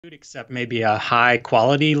Food, except maybe a high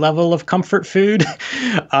quality level of comfort food.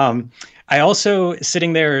 um, I also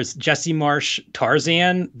sitting there is Jesse Marsh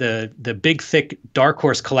Tarzan, the big thick Dark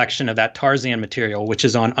Horse collection of that Tarzan material, which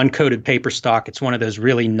is on uncoated paper stock. It's one of those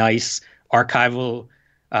really nice archival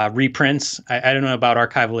reprints. I don't know about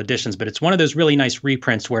archival editions, but it's one of those really nice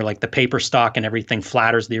reprints where like the paper stock and everything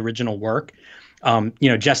flatters the original work.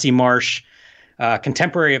 Jesse Marsh,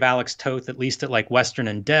 contemporary of Alex Toth, at least at like Western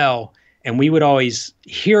and Dell. And we would always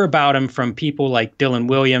hear about him from people like Dylan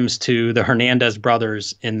Williams to the Hernandez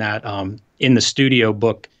brothers in that in the studio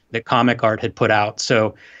book that Comic Art had put out.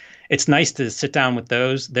 So it's nice to sit down with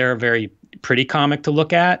those. They're a very pretty comic to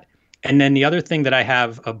look at. And then the other thing that I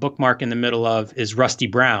have a bookmark in the middle of is Rusty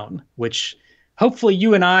Brown, which hopefully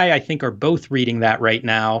you and I think, are both reading that right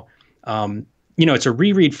now. It's a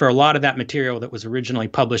reread for a lot of that material that was originally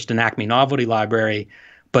published in Acme Novelty Library,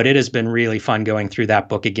 but it has been really fun going through that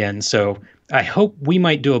book again. So I hope we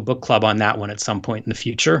might do a book club on that one at some point in the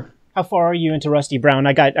future. How far are you into Rusty Brown?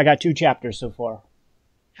 I got 2 chapters so far.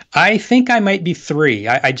 I think I might be 3.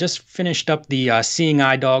 I just finished up the Seeing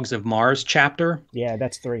Eye Dogs of Mars chapter. Yeah,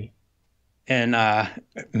 that's 3. And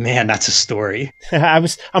man, that's a story. I'm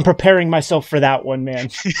preparing myself for that one, man.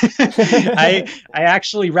 I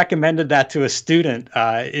actually recommended that to a student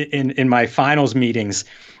in my finals meetings,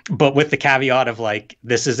 but with the caveat of like,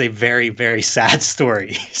 this is a very, very sad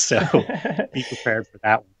story. So be prepared for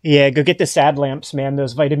that one. Yeah, go get the sad lamps, man.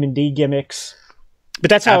 Those vitamin D gimmicks. But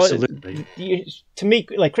that's how, absolutely. To me,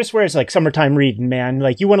 like Chris Ware is like summertime reading, man.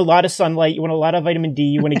 Like you want a lot of sunlight, you want a lot of vitamin D,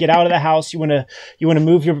 you want to get out of the house, you want to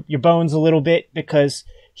move your bones a little bit because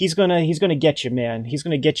he's gonna get you, man. He's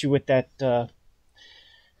gonna get you with that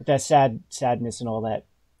sadness and all that.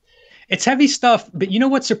 It's heavy stuff, but you know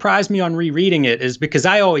what surprised me on rereading it is because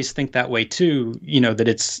I always think that way too,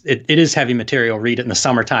 that it is heavy material. Read it in the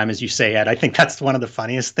summertime, as you say, Ed. I think that's one of the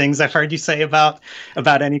funniest things I've heard you say about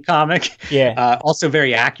any comic. Yeah. Also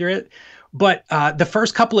very accurate. But the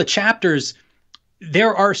first couple of chapters,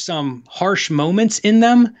 there are some harsh moments in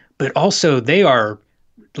them, but also they are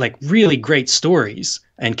like really great stories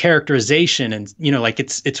and characterization. And, like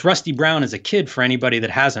it's Rusty Brown as a kid for anybody that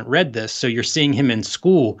hasn't read this. So you're seeing him in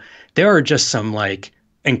school. There are just some like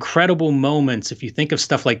incredible moments. If you think of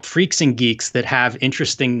stuff like Freaks and Geeks that have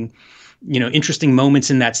interesting moments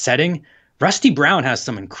in that setting, Rusty Brown has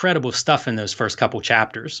some incredible stuff in those first couple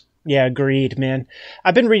chapters. Yeah, agreed, man.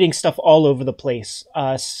 I've been reading stuff all over the place.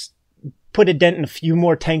 Put a dent in a few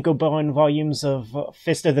more tankobon volumes of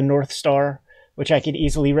Fist of the North Star, which I could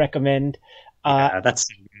easily recommend. Yeah, that's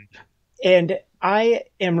so good. And I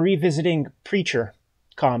am revisiting Preacher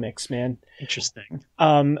comics, man. Interesting.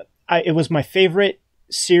 It was my favorite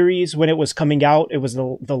series when it was coming out. It was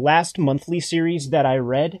the last monthly series that I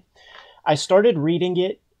read. I started reading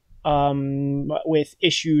it with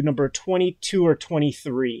issue number 22 or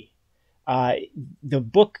 23.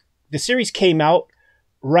 The series came out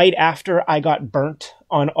right after I got burnt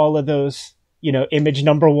on all of those Image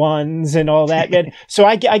number 1s and all that. Man. So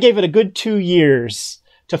I gave it a good 2 years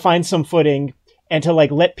to find some footing and to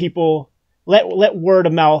like let word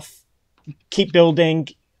of mouth keep building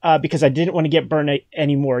because I didn't want to get burned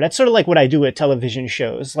anymore. That's sort of like what I do at television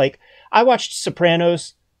shows. Like I watched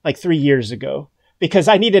Sopranos like 3 years ago because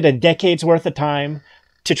I needed a decade's worth of time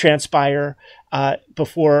to transpire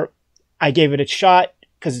before I gave it a shot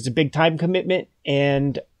because it's a big time commitment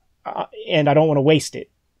and I don't want to waste it.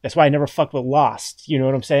 That's why I never fucked with Lost. You know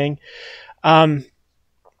what I'm saying?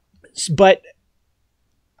 But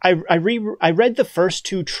I read the first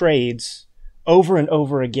 2 trades over and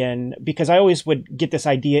over again because I always would get this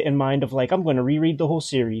idea in mind of like, I'm going to reread the whole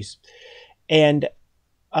series. And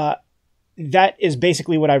that is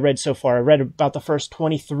basically what I read so far. I read about the first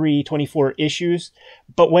 23, 24 issues.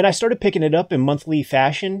 But when I started picking it up in monthly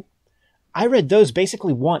fashion, I read those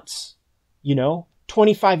basically once,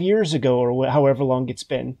 25 years ago or however long it's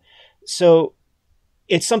been. So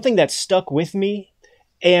it's something that stuck with me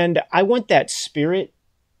and I want that spirit.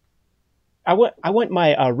 I want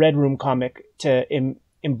my Red Room comic to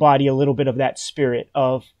embody a little bit of that spirit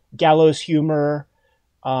of gallows humor.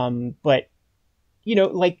 But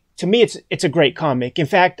like to me, it's a great comic. In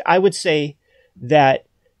fact, I would say that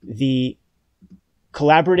the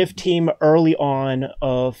collaborative team early on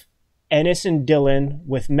of Ennis and Dillon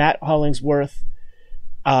with Matt Hollingsworth,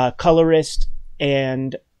 colorist,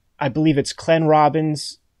 and I believe it's Glenn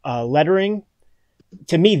Robbins lettering.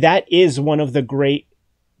 To me, that is one of the great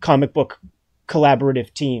comic book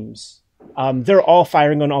collaborative teams. They're all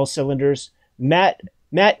firing on all cylinders. Matt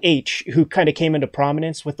H., who kind of came into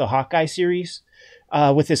prominence with the Hawkeye series,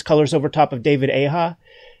 with his colors over top of David Aja,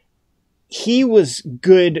 he was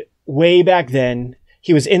good way back then.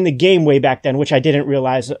 he was in the game way back then, which I didn't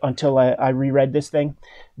realize until I reread this thing.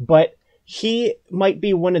 But he might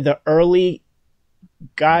be one of the early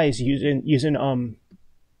guys using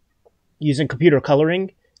computer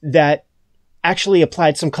coloring that actually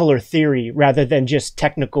applied some color theory rather than just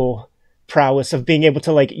technical prowess of being able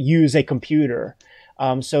to like use a computer.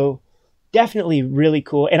 So definitely really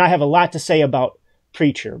cool. And I have a lot to say about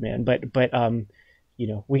Preacher, man, but you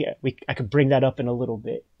know, I could bring that up in a little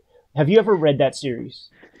bit. Have you ever read that series?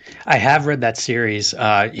 I have read that series.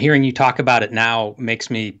 Hearing you talk about it now makes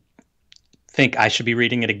me think I should be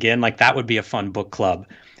reading it again. Like that would be a fun book club.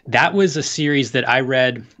 That was a series that I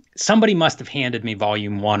read. Somebody must have handed me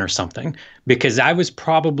volume 1 or something, because I was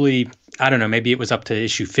probably, I don't know, maybe it was up to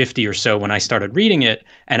issue 50 or so when I started reading it.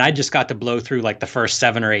 And I just got to blow through like the first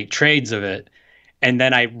 7 or 8 trades of it. And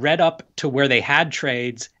then I read up to where they had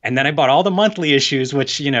trades. And then I bought all the monthly issues,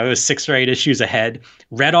 which, you know, is 6 or 8 issues ahead,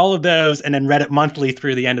 read all of those, and then read it monthly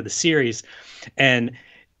through the end of the series. And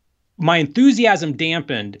my enthusiasm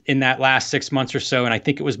dampened in that last 6 months or so. And I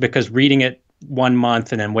think it was because reading it 1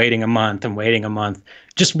 month and then waiting a month and waiting a month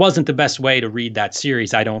just wasn't the best way to read that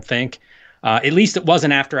series, I don't think. At least it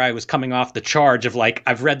wasn't after I was coming off the charge of like,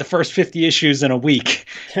 I've read the first 50 issues in a week.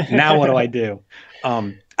 Now what do I do?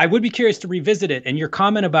 I would be curious to revisit it. And your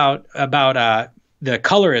comment about the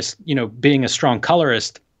colorist, you know, being a strong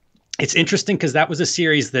colorist, it's interesting because that was a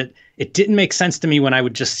series that it didn't make sense to me when I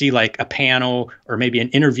would just see like a panel or maybe an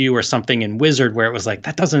interview or something in Wizard where it was like,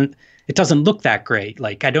 it doesn't look that great.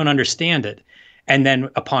 Like, I don't understand it. And then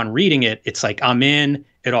upon reading it, it's like, I'm in,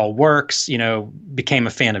 it all works, you know, became a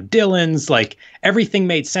fan of Dylan's, like everything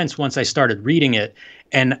made sense once I started reading it.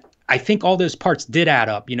 And I think all those parts did add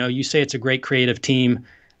up. You know, you say it's a great creative team.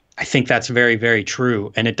 I think that's very, very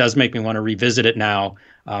true. And it does make me want to revisit it now,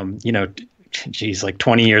 you know, geez, like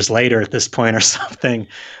 20 years later at this point or something.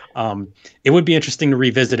 It would be interesting to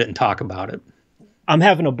revisit it and talk about it. I'm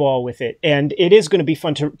having a ball with it, and it is going to be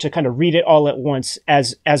fun to kind of read it all at once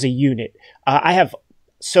as a unit. I have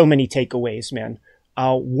so many takeaways, man.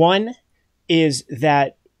 One is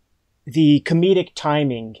that the comedic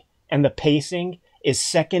timing and the pacing is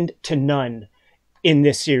second to none in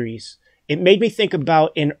this series. It made me think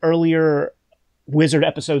about in earlier Wizard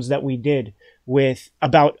episodes that we did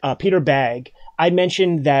about Peter Bagg. I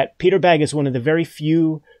mentioned that Peter Bagg is one of the very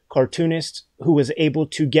few cartoonist who was able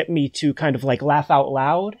to get me to kind of like laugh out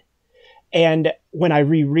loud. And when I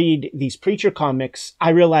reread these Preacher comics, I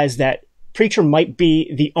realized that Preacher might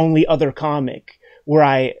be the only other comic where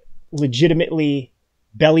I legitimately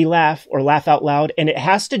belly laugh or laugh out loud. And it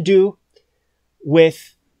has to do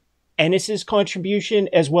with Ennis's contribution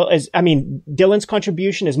as well as, I mean, Dylan's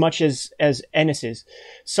contribution as much as Ennis's.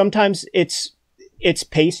 Sometimes it's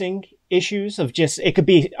pacing issues of just, it could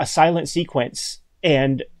be a silent sequence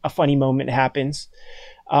and a funny moment happens.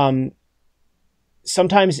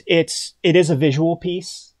 Sometimes it is a visual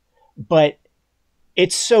piece, but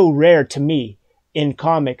it's so rare to me in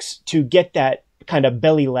comics to get that kind of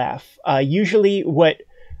belly laugh. Usually what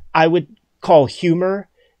I would call humor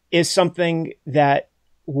is something that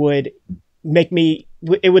would make me,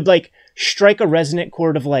 it would like strike a resonant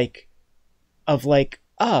chord of like,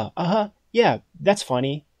 yeah, that's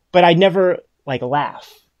funny, but I never like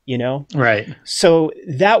laugh. You know? Right. So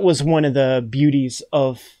that was one of the beauties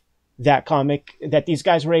of that comic, that these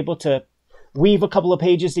guys were able to weave a couple of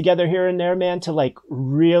pages together here and there, man, to like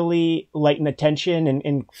really lighten the tension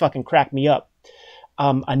and fucking crack me up.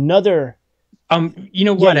 Another... you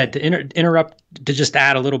know what, Ed, to interrupt, to just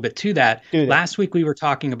add a little bit to that. Last week we were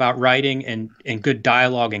talking about writing and good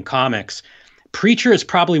dialogue in comics. Preacher is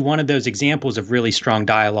probably one of those examples of really strong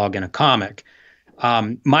dialogue in a comic.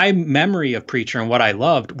 My memory of Preacher and what I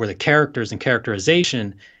loved were the characters and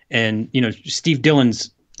characterization. And, you know, Steve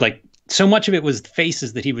Dillon's, like, so much of it was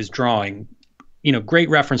faces that he was drawing, you know, great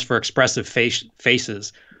reference for expressive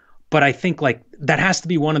faces. But I think, like, that has to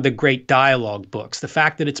be one of the great dialogue books. The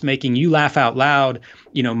fact that it's making you laugh out loud,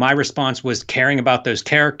 you know, my response was caring about those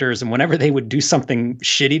characters. And whenever they would do something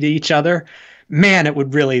shitty to each other, man, it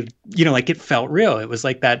would really, you know, like it felt real. It was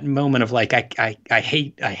like that moment of like, I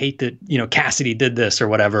hate that, you know, Cassidy did this or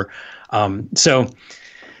whatever. So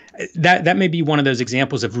that may be one of those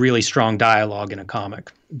examples of really strong dialogue in a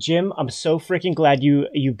comic. Jim, I'm so freaking glad you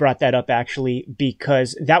brought that up, actually,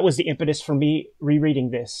 because that was the impetus for me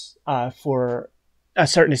rereading this for a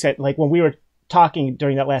certain extent. Like when we were talking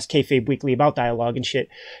during that last Kayfabe Weekly about dialogue and shit,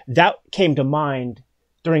 that came to mind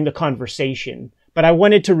during the conversation. But I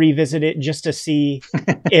wanted to revisit it just to see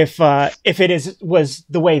if it was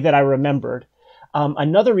the way that I remembered.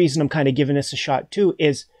 Another reason I'm kind of giving this a shot too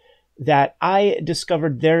is that I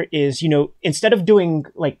discovered there is, you know, instead of doing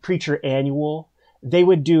like Preacher Annual, they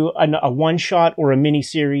would do a one shot or a mini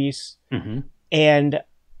series. Mm-hmm. And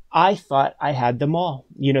I thought I had them all.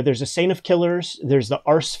 You know, there's a Saint of Killers, there's the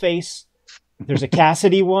Arseface, there's a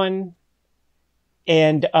Cassidy one,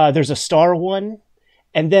 and there's a Star one.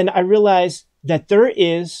 And then I realized that there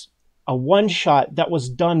is a one shot that was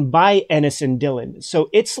done by Ennis and Dillon. So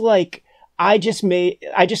it's like I just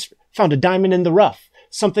found a diamond in the rough.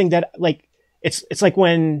 Something that, like, it's like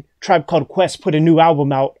when Tribe Called Quest put a new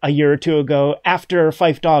album out a year or two ago after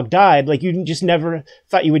Phife Dawg died. Like, you just never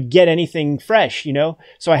thought you would get anything fresh, you know?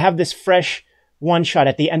 So I have this fresh one shot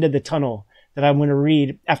at the end of the tunnel that I'm going to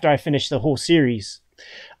read after I finish the whole series.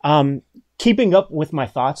 Keeping up with my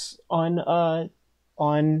thoughts on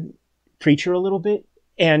Preacher a little bit.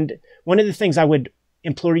 And one of the things I would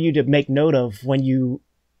implore you to make note of when you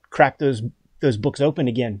crack those books open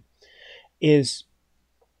again is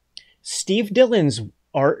Steve Dillon's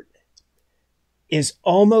art is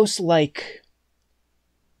almost like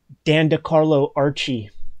Dan DeCarlo Archie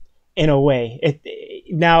in a way.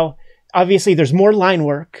 Now, obviously, there's more line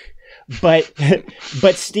work, but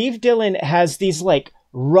Steve Dillon has these like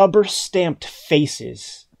rubber stamped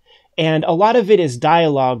faces, and a lot of it is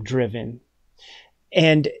dialogue driven.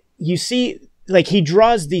 And you see, like, he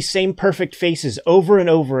draws these same perfect faces over and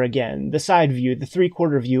over again, the side view, the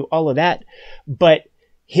 3/4 view, all of that, but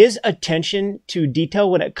his attention to detail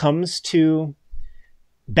when it comes to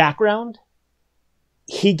background,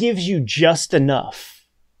 he gives you just enough,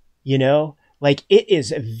 you know? Like, it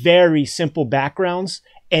is very simple backgrounds,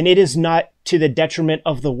 and it is not to the detriment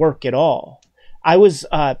of the work at all. I was,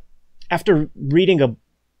 after reading a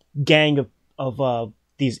gang of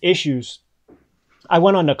these issues, I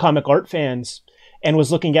went on to Comic Art Fans and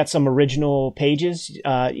was looking at some original pages,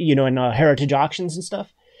 you know, in heritage auctions and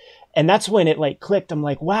stuff. And that's when it like clicked. I'm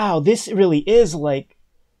like, wow, this really is like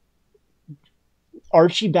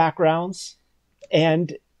Archie backgrounds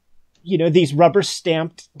and, you know, these rubber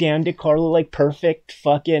stamped Dan DeCarlo, like perfect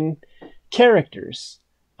fucking characters.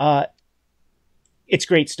 It's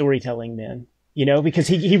great storytelling, man, you know, because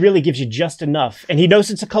he really gives you just enough, and he knows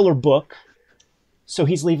it's a color book. So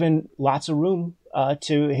he's leaving lots of room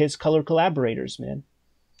to his color collaborators, man.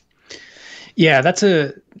 Yeah, it's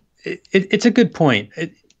a good point.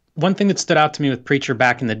 One thing that stood out to me with Preacher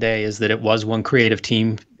back in the day is that it was one creative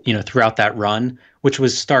team, you know, throughout that run, which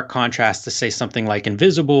was stark contrast to say something like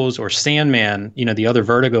Invisibles or Sandman, you know, the other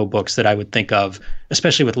Vertigo books that I would think of,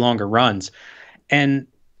 especially with longer runs. And,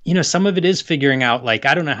 you know, some of it is figuring out, like,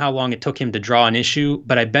 I don't know how long it took him to draw an issue,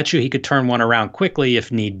 but I bet you he could turn one around quickly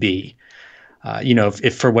if need be. You know,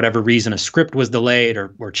 if for whatever reason a script was delayed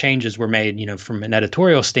or changes were made, you know, from an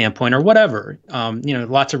editorial standpoint or whatever, you know,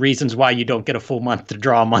 lots of reasons why you don't get a full month to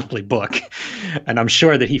draw a monthly book. And I'm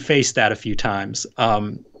sure that he faced that a few times.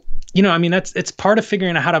 You know, I mean, it's part of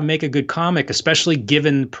figuring out how to make a good comic, especially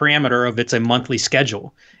given the parameter of it's a monthly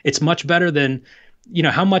schedule. It's much better than, you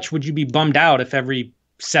know, how much would you be bummed out if every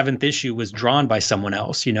 7th issue was drawn by someone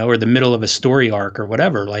else, you know, or the middle of a story arc or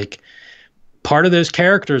whatever. Like, part of those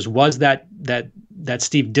characters was that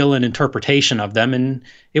Steve Dillon interpretation of them, and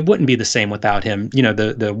it wouldn't be the same without him. You know,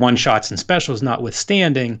 the one shots and specials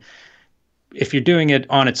notwithstanding, if you're doing it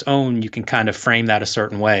on its own, you can kind of frame that a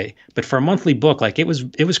certain way. But for a monthly book, like, it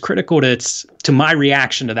was critical to my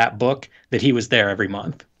reaction to that book that he was there every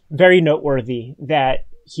month. Very noteworthy that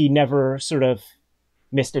he never sort of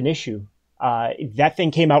missed an issue. That thing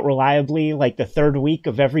came out reliably like the 3rd week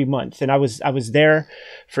of every month. And I was there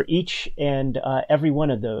for each and every one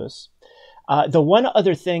of those. The one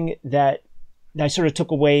other thing that I sort of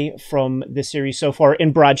took away from this series so far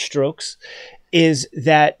in broad strokes is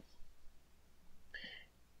that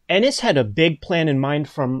Ennis had a big plan in mind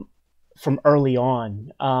from early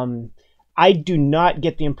on. I do not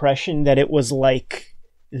get the impression that it was like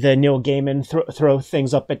the Neil Gaiman throw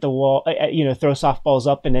things up at the wall, you know, throw softballs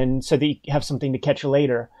up and then so that you have something to catch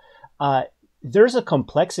later. There's a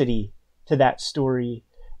complexity to that story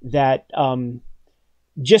that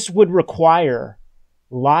just would require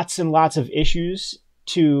lots and lots of issues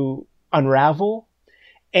to unravel.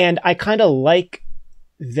 And I kind of like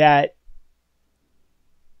that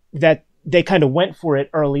they kind of went for it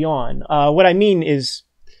early on. What I mean is,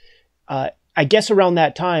 I guess around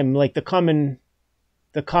that time, like the common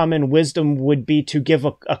wisdom would be to give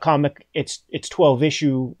a comic its 12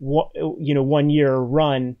 issue, you know, 1 year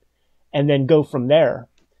run, and then go from there.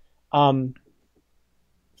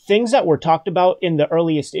 Things that were talked about in the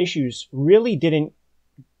earliest issues really didn't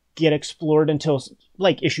get explored until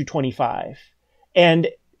like issue 25. And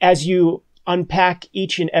as you unpack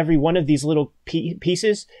each and every one of these little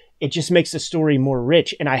pieces, it just makes the story more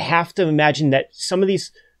rich. And I have to imagine that some of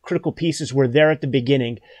these critical pieces were there at the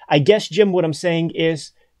beginning. I guess, Jim, what I'm saying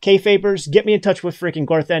is, Kayfabers, get me in touch with freaking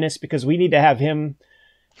Garth Ennis, because we need to have him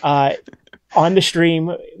on the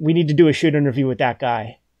stream. We need to do a shoot interview with that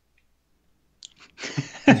guy.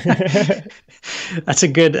 That's a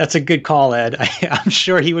good call, Ed. I'm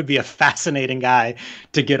sure he would be a fascinating guy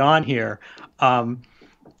to get on here.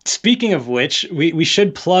 Speaking of which, we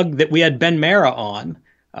should plug that we had Ben Mara on.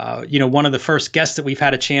 One of the first guests that we've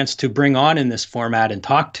had a chance to bring on in this format and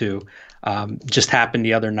talk to, just happened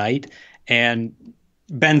the other night. And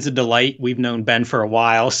Ben's a delight. We've known Ben for a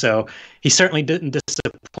while, so he certainly didn't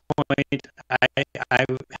disappoint. I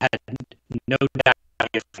had no doubt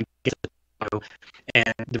if we get to know,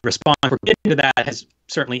 and the response we're getting to that has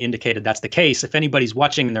certainly indicated that's the case. If anybody's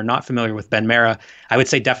watching and they're not familiar with Ben Mara, I would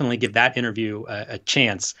say definitely give that interview a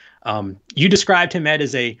chance. You described him, Ed,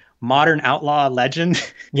 as a modern outlaw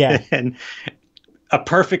legend. Yeah. And a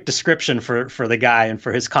perfect description for the guy and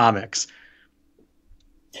for his comics.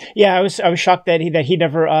 Yeah, I was shocked that he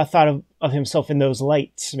never thought of himself in those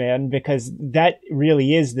lights, man, because that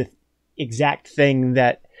really is the exact thing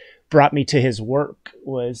that brought me to his work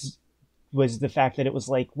was the fact that it was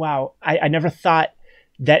like, wow, I never thought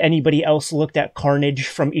that anybody else looked at Carnage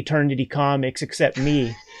from Eternity Comics except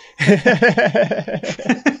me.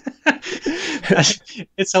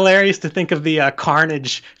 It's hilarious to think of the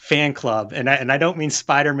Carnage fan club, and I don't mean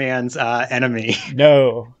Spider-Man's enemy.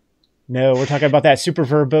 No, we're talking about that super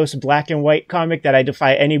verbose black and white comic that I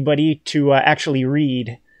defy anybody to actually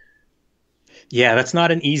read. Yeah, that's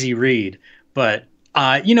not an easy read, but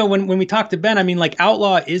when we talk to Ben, I mean, like,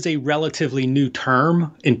 outlaw is a relatively new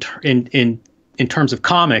term in terms of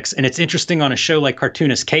comics, and it's interesting on a show like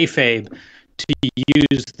Cartoonist Kayfabe to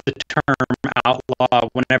use the term outlaw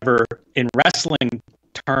whenever in wrestling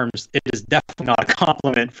terms it is definitely not a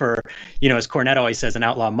compliment for, as Cornette always says, an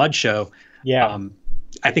outlaw mud show. Yeah.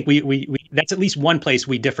 I think we that's at least one place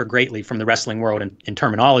we differ greatly from the wrestling world in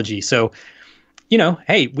terminology. So,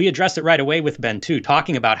 hey, we addressed it right away with Ben too,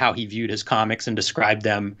 talking about how he viewed his comics and described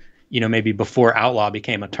them, maybe before outlaw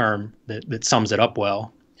became a term that sums it up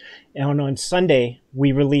well. And on Sunday,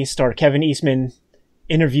 we released our Kevin Eastman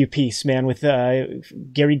interview piece, man, with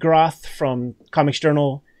Gary Groth from Comics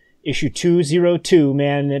Journal issue 202,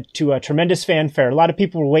 man, to a tremendous fanfare. A lot of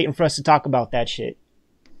people were waiting for us to talk about that shit.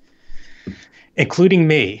 Including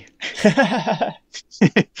me.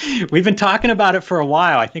 We've been talking about it for a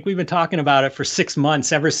while. I think we've been talking about it for 6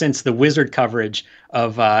 months, ever since the Wizard coverage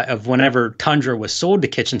of whenever Tundra was sold to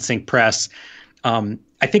Kitchen Sink Press. I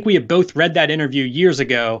think we had both read that interview years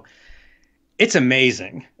ago. It's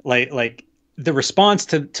amazing. Like the response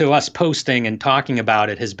to us posting and talking about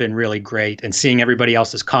it has been really great, and seeing everybody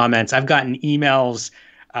else's comments. I've gotten emails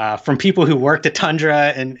from people who worked at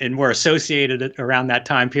Tundra and were associated around that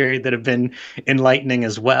time period that have been enlightening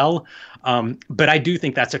as well. But I do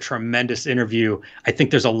think that's a tremendous interview. I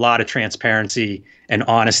think there's a lot of transparency and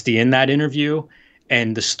honesty in that interview.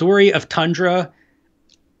 And the story of Tundra,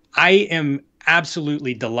 I am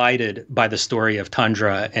absolutely delighted by the story of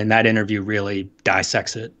Tundra, and that interview really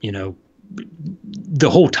dissects it, the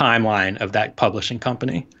whole timeline of that publishing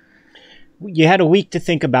company. You had a week to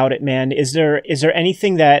think about it, man. Is there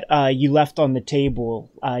anything that you left on the table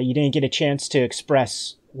you didn't get a chance to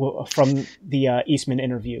express from the Eastman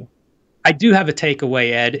interview? I do have a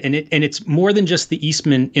takeaway, Ed, and it's more than just the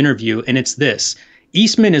Eastman interview, and it's this.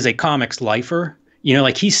 Eastman is a comics lifer.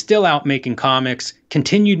 Like, he's still out making comics,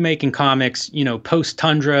 continued making comics, post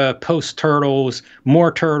Tundra, post Turtles,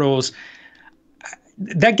 more Turtles.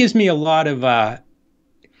 That gives me a lot of, I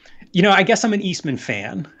guess I'm an Eastman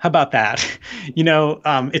fan. How about that?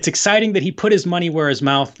 It's exciting that he put his money where his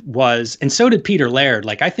mouth was, and so did Peter Laird.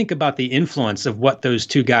 Like, I think about the influence of what those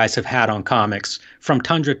two guys have had on comics, from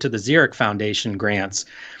Tundra to the Xeric Foundation grants.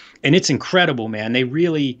 And it's incredible, man. They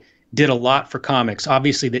really did a lot for comics.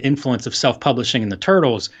 Obviously, the influence of self-publishing in the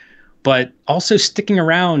Turtles, but also sticking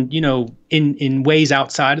around, in ways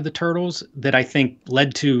outside of the Turtles that I think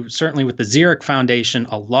led to, certainly with the Xeric Foundation,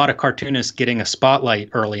 a lot of cartoonists getting a spotlight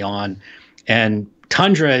early on. And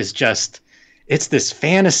Tundra is it's this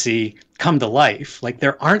fantasy come to life. Like,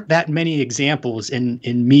 there aren't that many examples in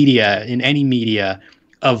media, in any media,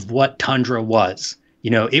 of what Tundra was.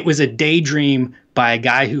 It was a daydream by a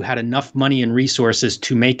guy who had enough money and resources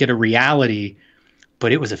to make it a reality,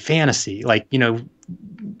 but it was a fantasy. Like,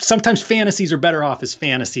 sometimes fantasies are better off as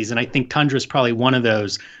fantasies, and I think Tundra is probably one of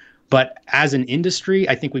those. But as an industry,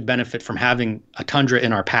 I think we benefit from having a Tundra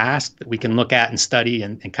in our past that we can look at and study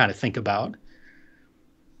and kind of think about.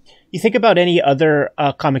 You think about any other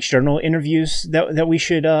Comics Journal interviews that we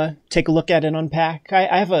should take a look at and unpack?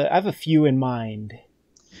 I have a few in mind.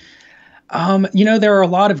 There are a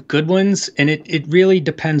lot of good ones, and it really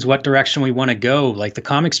depends what direction we want to go. Like the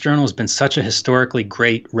Comics Journal has been such a historically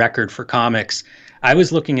great record for comics. I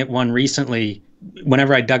was looking at one recently.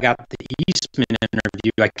 Whenever I dug out the Eastman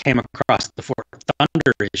interview, I came across the Fort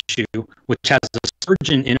Thunder issue, which has a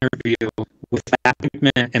surgeon interview with Matt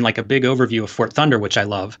Pinkman and like a big overview of Fort Thunder, which I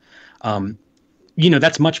love. Um,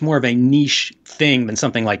 that's much more of a niche thing than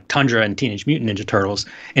something like Tundra and Teenage Mutant Ninja Turtles,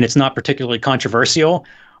 and it's not particularly controversial.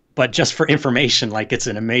 But just for information, like it's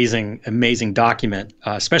an amazing, amazing document,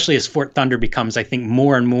 especially as Fort Thunder becomes, I think,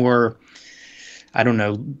 more and more, I don't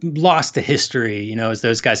know, lost to history, as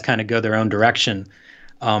those guys kind of go their own direction.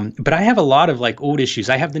 But I have a lot of like old issues.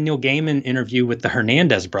 I have the Neil Gaiman interview with the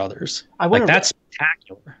Hernandez brothers. That's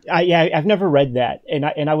spectacular. Yeah, I've never read that,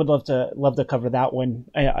 and I would love to cover that one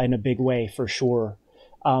in a big way for sure.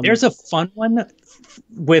 There's a fun one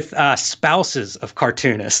with spouses of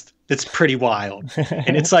Cartoonist. That's pretty wild,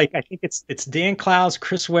 and it's like I think it's Dan Clowes,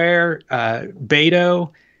 Chris Ware,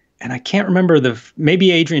 Beto, and I can't remember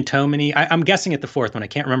maybe Adrian Tomini. I'm guessing at the fourth one. I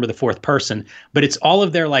can't remember the fourth person, but it's all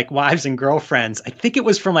of their like wives and girlfriends. I think it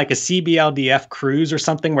was from like a CBLDF cruise or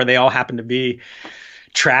something where they all happen to be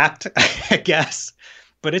trapped, I guess.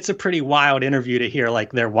 But it's a pretty wild interview to hear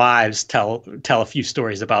like their wives tell a few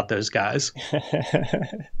stories about those guys.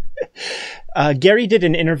 Gary did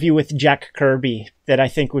an interview with Jack Kirby that I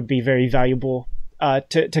think would be very valuable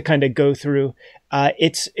to kind of go through.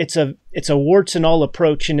 It's a warts and all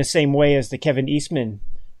approach in the same way as the Kevin Eastman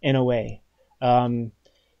in a way.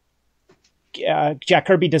 Jack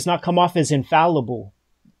Kirby does not come off as infallible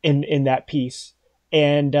in that piece.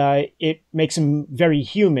 And it makes him very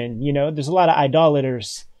human. There's a lot of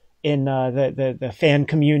idolaters in the fan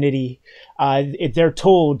community. They're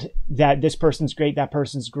told that this person's great, that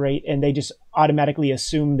person's great, and they just automatically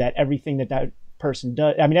assume that everything that person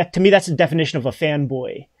does. I mean, to me, that's the definition of a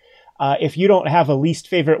fanboy. If you don't have a least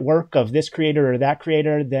favorite work of this creator or that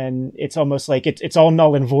creator, then it's almost like it's all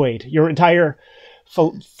null and void. Your entire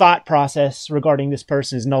thought process regarding this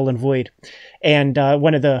person is null and void. And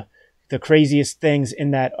one of the craziest things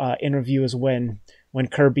in that interview is when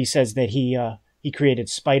Kirby says that he created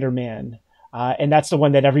Spider-Man, and that's the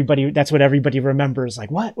one that's what everybody remembers.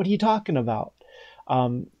 Like, what are you talking about?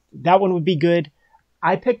 That one would be good.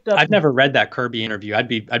 I've never read that Kirby interview. I'd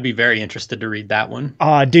be very interested to read that one.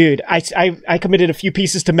 Dude, I committed a few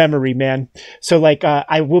pieces to memory, man. So like,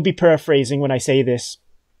 I will be paraphrasing when I say this,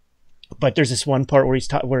 but there's this one part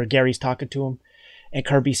where Gary's talking to him. And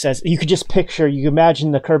Kirby says, you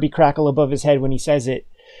imagine the Kirby crackle above his head when he says it.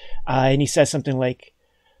 And he says something like,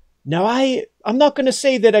 now I'm not going to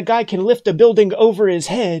say that a guy can lift a building over his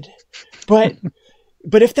head, but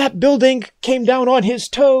if that building came down on his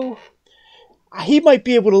toe, he might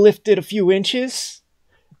be able to lift it a few inches.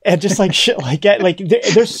 And just like shit like that. Like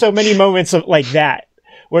there's so many moments of like that,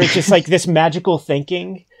 where it's just like this magical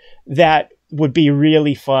thinking that would be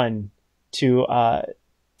really fun to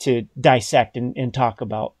dissect and talk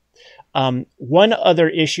about. One other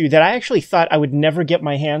issue that I actually thought I would never get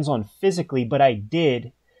my hands on physically, but I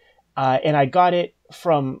did, and I got it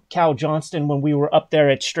from Cal Johnston when we were up there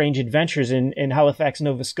at Strange Adventures in Halifax,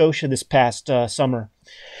 Nova Scotia this past summer,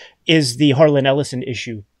 is the Harlan Ellison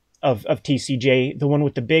issue of TCJ, the one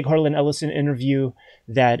with the big Harlan Ellison interview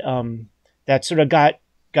that sort of got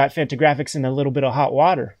Fantagraphics in a little bit of hot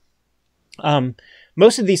water.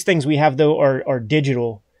 Most of these things we have, though, are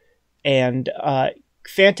digital. And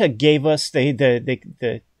Fanta gave us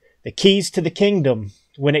the keys to the kingdom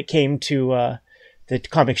when it came to the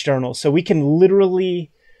Comics Journal. So we can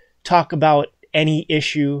literally talk about any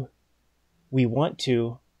issue we want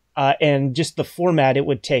to. And just the format it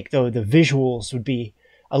would take, though, the visuals would be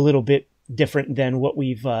a little bit different than what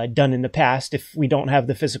we've done in the past if we don't have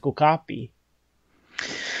the physical copy.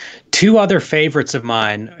 Two other favorites of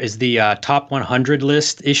mine is the top 100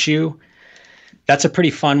 list issue. That's a pretty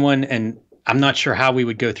fun one, and I'm not sure how we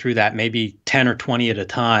would go through that, maybe 10 or 20 at a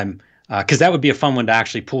time, because that would be a fun one to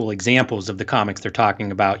actually pull examples of the comics they're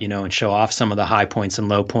talking about, and show off some of the high points and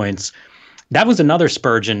low points. That was another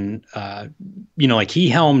Spurgeon, like he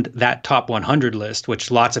helmed that top 100 list,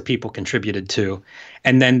 which lots of people contributed to.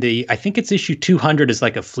 And then I think it's issue 200 is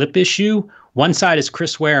like a flip issue. One side is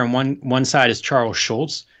Chris Ware and one side is Charles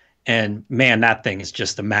Schultz. And man, that thing is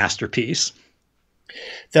just a masterpiece.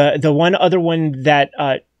 The one other one that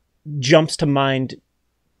jumps to mind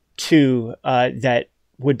too, that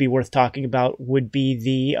would be worth talking about would be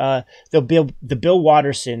the Bill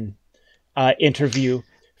Watterson interview.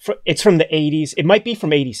 It's from the 80s. It might be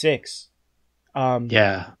from 86.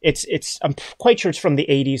 Yeah. I'm quite sure it's from the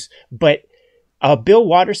 80s, but a Bill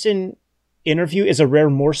Watterson interview is a rare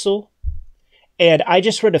morsel. And I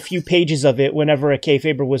just read a few pages of it whenever a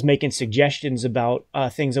Kayfaber was making suggestions about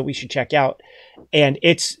things that we should check out. And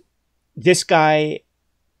it's this guy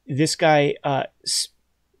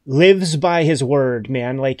lives by his word,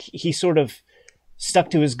 man. Like, he sort of stuck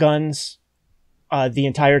to his guns the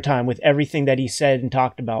entire time with everything that he said and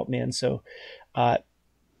talked about, man. So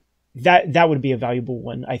that would be a valuable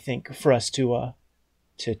one, I think, for us to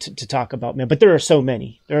talk about, man. But there are so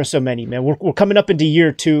many. Man. We're coming up into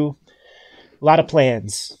year 2. A lot of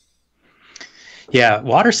plans. Yeah,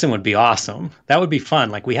 Watterson would be awesome. That would be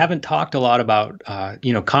fun. Like, we haven't talked a lot about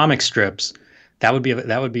comic strips. That would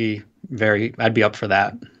be very. I'd be up for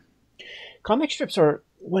that. Comic strips are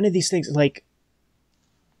one of these things. Like,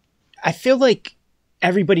 I feel like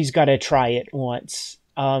everybody's got to try it once.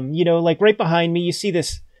 Like right behind me, you see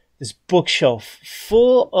this bookshelf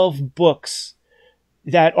full of books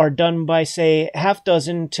that are done by, say, half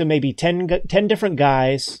dozen to maybe 10 different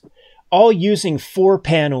guys, all using 4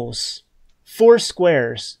 panels, 4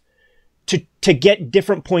 squares to get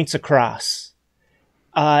different points across.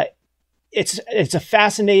 It's a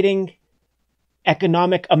fascinating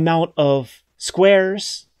economic amount of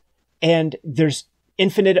squares, and there's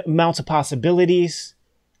infinite amounts of possibilities.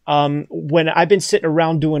 When I've been sitting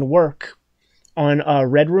around doing work on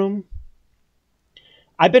Red Room,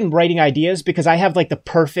 I've been writing ideas because I have like the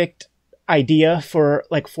perfect idea for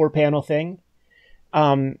like 4-panel thing.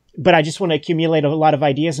 But I just want to accumulate a lot of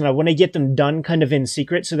ideas, and I want to get them done kind of in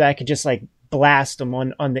secret so that I could just like blast them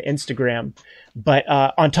on the Instagram. But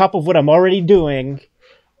on top of what I'm already doing,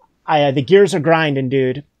 the gears are grinding,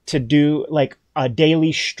 dude, to do like a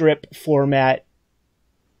daily strip format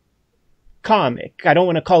comic. I don't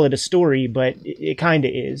want to call it a story, but it kind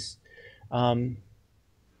of is.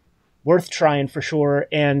 Worth trying for sure.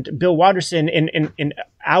 And Bill Watterson, in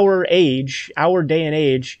our day and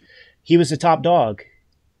age, he was the top dog.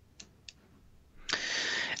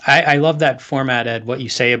 I love that format, Ed, what you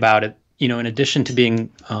say about it, in addition to being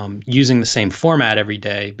using the same format every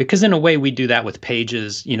day, because in a way we do that with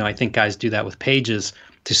pages. I think guys do that with pages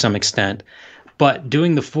to some extent, but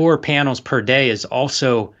doing the 4 panels per day is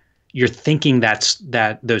also, you're thinking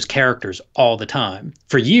those characters all the time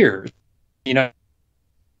for years,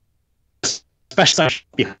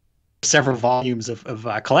 especially several volumes of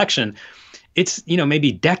collection. It's,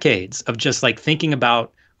 maybe decades of just like thinking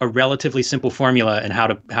about a relatively simple formula and how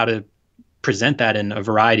to present that in a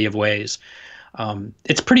variety of ways.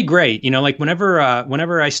 It's pretty great. Like whenever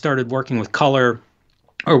I started working with color,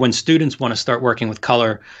 or when students want to start working with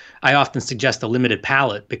color, I often suggest a limited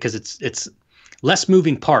palette because it's less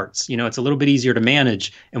moving parts. It's a little bit easier to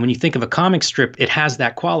manage. And when you think of a comic strip, it has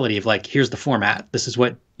that quality of like, here's the format. This is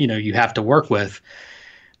what, you have to work with.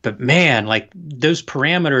 But man, like those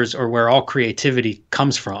parameters are where all creativity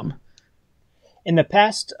comes from. In the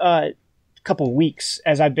past couple of weeks,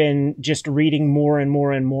 as I've been just reading more and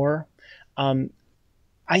more and more,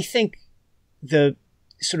 I think the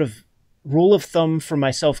sort of rule of thumb for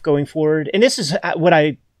myself going forward, and this is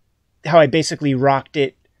how I basically rocked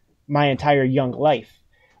it my entire young life,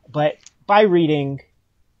 but by reading,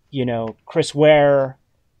 Chris Ware,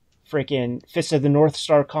 freaking Fist of the North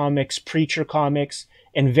Star comics, Preacher comics,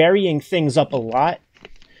 and varying things up a lot,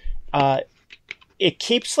 it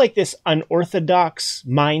keeps like this unorthodox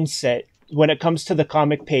mindset when it comes to the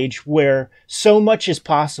comic page where so much is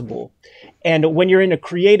possible. And when you're in a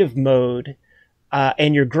creative mode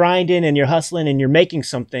and you're grinding and you're hustling and you're making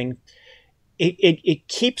something, it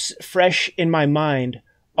keeps fresh in my mind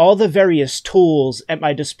all the various tools at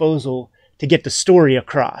my disposal to get the story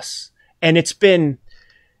across. And it's been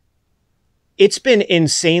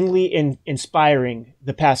insanely inspiring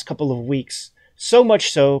the past couple of weeks. So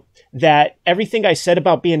much so that everything I said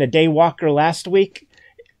about being a day walker last week,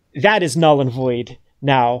 that is null and void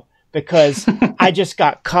now, because I just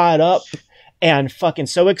got caught up and fucking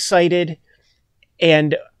so excited.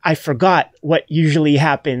 And I forgot what usually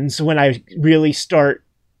happens when I really start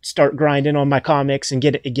grinding on my comics and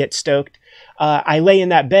get stoked. I lay in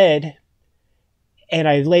that bed and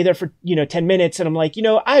I lay there for, 10 minutes and I'm like,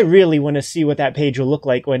 I really want to see what that page will look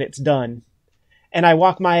like when it's done. And I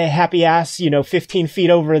walk my happy ass, 15 feet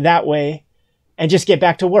over that way and just get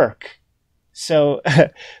back to work. So,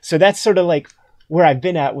 so that's sort of like where I've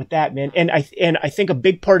been at with that, man. And I think a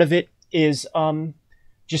big part of it is,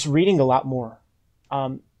 just reading a lot more.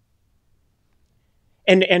 And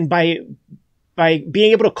by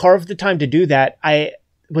being able to carve the time to do that, I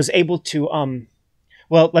was able to,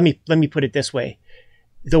 well, let me put it this way.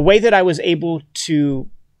 The way that I was able to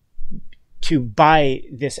buy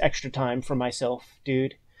this extra time for myself,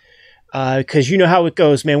 dude, because you know how it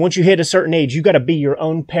goes, man. Once you hit a certain age, you got to be your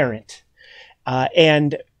own parent.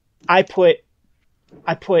 And I put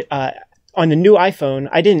I put on the new iPhone.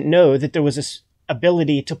 I didn't know that there was this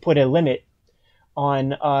ability to put a limit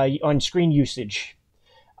on screen usage.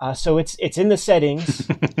 So it's in the settings.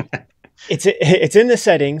 it's in the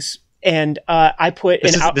settings, and I put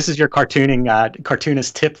this is your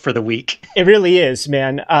cartoonist tip for the week. It really is,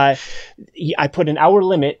 man. I put an hour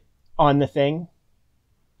limit on the thing,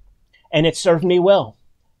 and it served me well.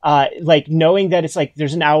 Like knowing that it's like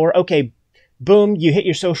there's an hour. Okay, boom, you hit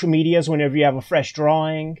your social medias whenever you have a fresh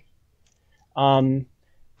drawing.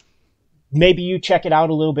 Maybe you check it out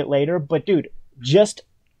a little bit later, but dude, just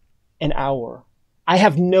an hour. I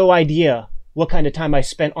have no idea what kind of time I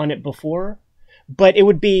spent on it before, but it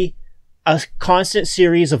would be a constant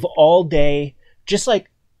series of all day, just like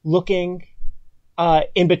looking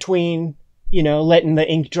in between, letting the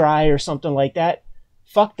ink dry or something like that.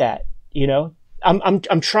 Fuck that,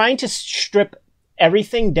 I'm trying to strip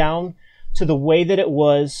everything down to the way that it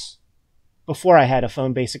was before I had a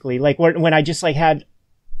phone, basically. Like when I just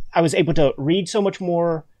I was able to read so much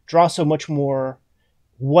more, draw so much more.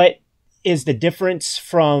 What is the difference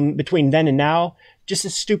between then and now? Just a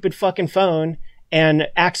stupid fucking phone and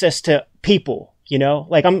access to people,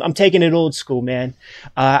 Like I'm taking it old school, man.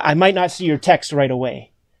 I might not see your text right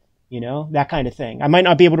away, that kind of thing. I might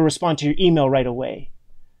not be able to respond to your email right away.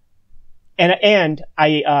 And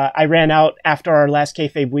I ran out after our last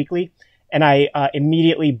Kayfabe Weekly, and I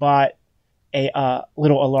immediately bought a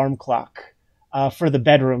little alarm clock for the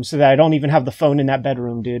bedroom so that I don't even have the phone in that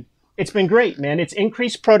bedroom, dude. It's been great, man. It's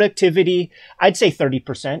increased productivity. I'd say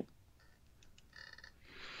 30%.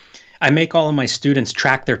 I make all of my students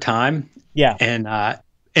track their time. Yeah. And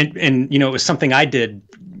it was something I did,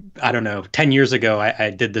 I don't know, 10 years ago. I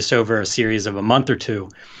did this over a series of a month or two.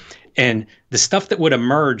 And the stuff that would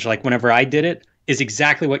emerge, like whenever I did it, is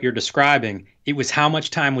exactly what you're describing. It was how much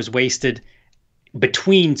time was wasted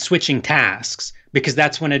between switching tasks, because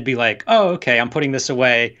that's when it'd be like, oh, okay, I'm putting this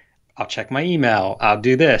away. I'll check my email. I'll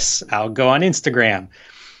do this. I'll go on Instagram.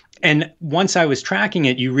 And once I was tracking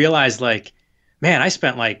it, you realize man, I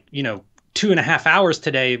spent 2.5 hours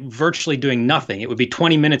today virtually doing nothing. It would be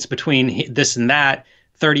 20 minutes between this and that,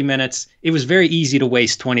 30 minutes. It was very easy to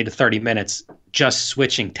waste 20 to 30 minutes just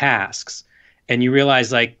switching tasks. And you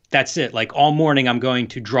realize that's it. All morning I'm going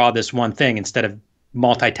to draw this one thing instead of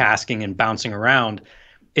multitasking and bouncing around.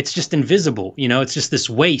 It's just invisible. It's just this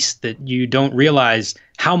waste that you don't realize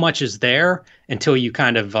how much is there until you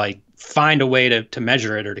kind of find a way to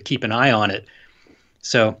measure it or to keep an eye on it.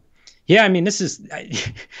 So yeah, I mean, this is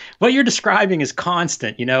what you're describing is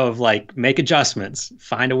constant, of make adjustments,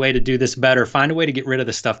 find a way to do this better, find a way to get rid of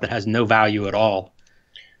the stuff that has no value at all.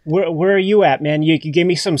 Where are you at, man? You gave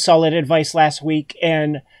me some solid advice last week,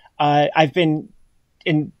 and I've been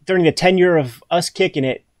during the tenure of us kicking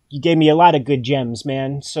it. You gave me a lot of good gems,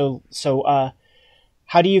 man. So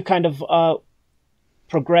how do you kind of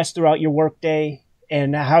progress throughout your workday?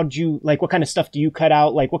 And how do you what kind of stuff do you cut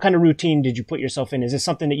out? What kind of routine did you put yourself in? Is this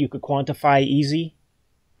something that you could quantify easy?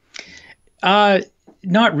 Not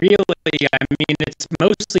really. I mean, it's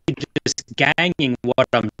mostly just ganging what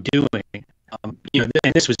I'm doing.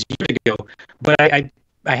 And this was years ago, but I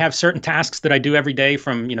have certain tasks that I do every day,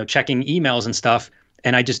 from checking emails and stuff,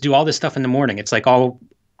 and I just do all this stuff in the morning. It's all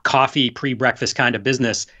coffee, pre-breakfast kind of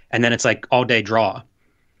business, and then it's all day draw.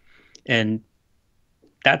 And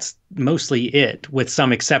that's mostly it, with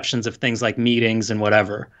some exceptions of things like meetings and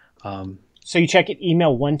whatever. So you check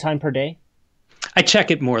email one time per day? I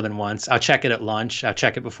check it more than once. I'll check it at lunch. I'll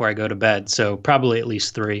check it before I go to bed. So probably at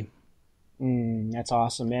least 3. That's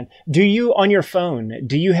awesome, man. Do you, on your phone,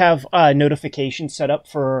 do you have notifications set up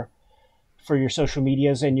for your social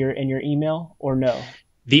medias and your email, or no?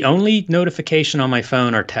 The only notification on my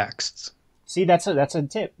phone are texts. See, that's a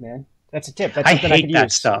tip, man. That's a tip. That's I hate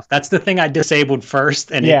that stuff. That's the thing I disabled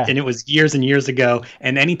first, and it was years and years ago.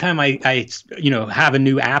 And anytime I have a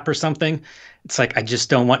new app or something, it's I just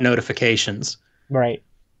don't want notifications. Right.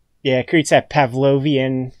 Yeah, it creates that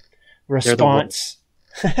Pavlovian response.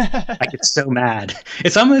 I get so mad.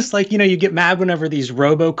 It's almost you get mad whenever these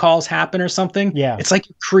robocalls happen or something. Yeah. It's you're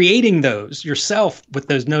creating those yourself with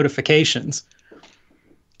those notifications.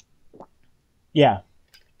 Yeah.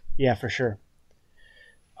 Yeah, for sure.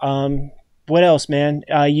 What else, man?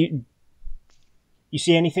 You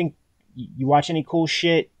see anything? You watch any cool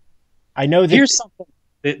shit? I know that here's something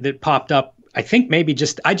that popped up. I think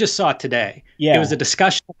I just saw it today. Yeah. It was a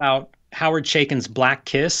discussion about Howard Chaykin's Black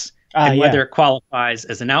Kiss and whether it qualifies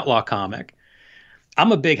as an Outlaw comic.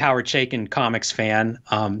 I'm a big Howard Chaykin comics fan.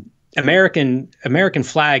 American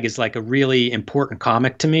Flag is like a really important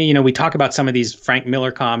comic to me. You know, we talk about some of these Frank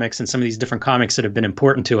Miller comics and some of these different comics that have been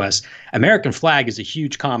important to us. American Flag is a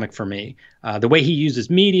huge comic for me. The way he uses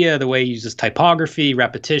media, the way he uses typography,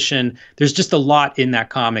 repetition. There's just a lot in that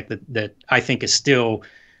comic that I think is still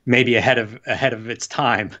maybe ahead of its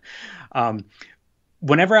time. Um,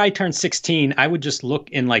 Whenever I turned 16, I would just look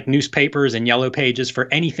in like newspapers and yellow pages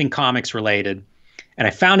for anything comics related. And I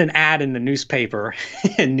found an ad in the newspaper.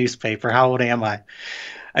 In newspaper, how old am I?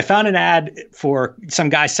 I found an ad for some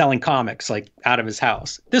guy selling comics like out of his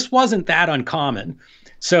house. This wasn't that uncommon.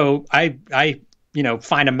 So I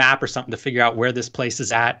find a map or something to figure out where this place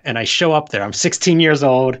is at. And I show up there. I'm 16 years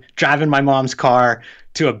old, driving my mom's car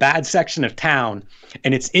to a bad section of town.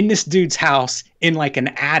 And it's in this dude's house in like an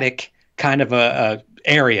attic kind of a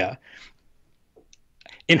area.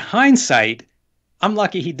 In hindsight, I'm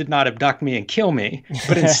lucky he did not abduct me and kill me,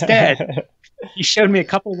 but instead he showed me a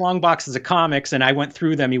couple long boxes of comics and I went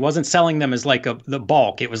through them. He wasn't selling them as like the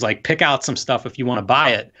bulk. It was like, pick out some stuff if you want to buy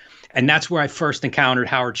it. And that's where I first encountered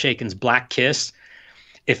Howard Chaykin's Black Kiss.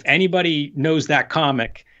 If anybody knows that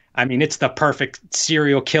comic, I mean, it's the perfect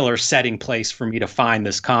serial killer setting place for me to find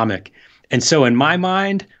this comic. And so in my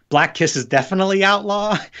mind, Black Kiss is definitely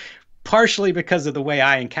Outlaw, partially because of the way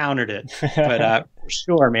I encountered it. But for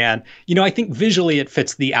sure, man. You know, I think visually it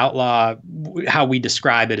fits the Outlaw, how we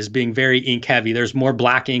describe it as being very ink heavy. There's more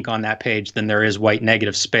black ink on that page than there is white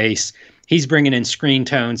negative space. He's bringing in screen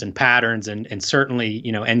tones and patterns and certainly,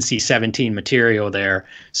 you know, NC-17 material there.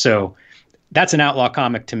 So that's an Outlaw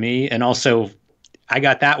comic to me. And also, I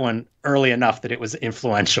got that one early enough that it was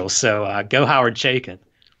influential. So go Howard Chaykin.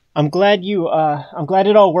 I'm glad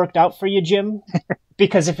it all worked out for you, Jim.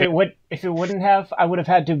 Because if it wouldn't have, I would have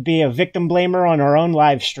had to be a victim blamer on our own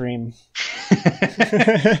live stream.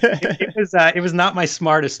 It was not my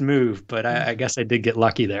smartest move, but I guess I did get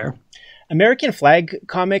lucky there. American Flag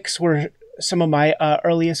comics were some of my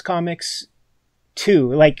earliest comics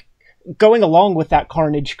too. Like going along with that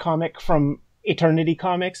Carnage comic from Eternity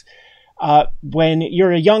Comics. When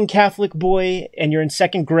you're a young Catholic boy and you're in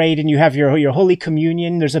second grade and you have your Holy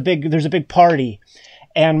Communion, there's a big party.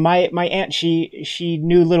 And my aunt, she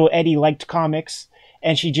knew little Eddie liked comics,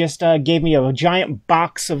 and she just gave me a giant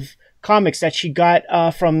box of comics that she got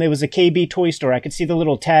from, it was a KB toy store. I could see the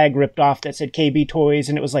little tag ripped off that said KB Toys,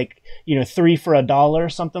 and it was like, 3 for $1 or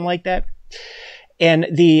something like that. And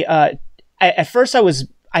at first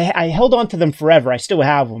I held on to them forever. I still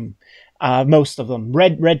have them, most of them,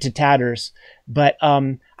 read to tatters. But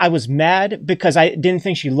I was mad because I didn't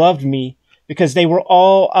think she loved me, because they were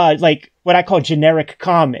all like what I call generic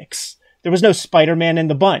comics. There was no Spider-Man in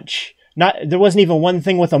the bunch. There wasn't even one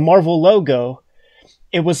thing with a Marvel logo.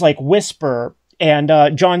 It was like Whisper and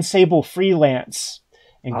John Sable Freelance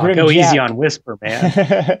and Grim Go Jack. Easy on Whisper,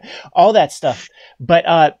 man. All that stuff.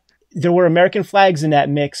 But there were American Flags in that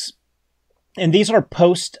mix. And these are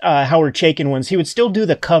post Howard Chaykin ones. He would still do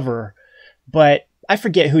the cover, but I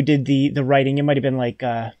forget who did the writing. It might have been like...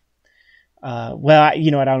 I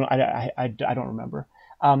don't remember.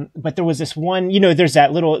 But there was this one, there's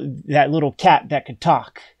that little cat that could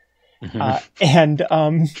talk. Mm-hmm. And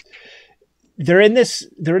they're in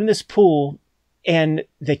this pool, and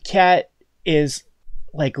the cat is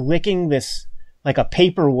like licking this, like a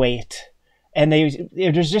paperweight. And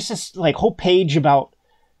there's just this like whole page about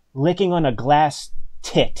licking on a glass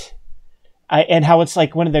tit, and how it's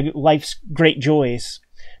like one of the life's great joys.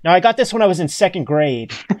 Now, I got this when I was in second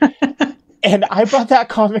grade. And I brought that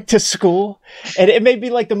comic to school, and it made me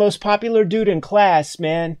like the most popular dude in class,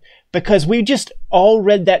 man, because we just all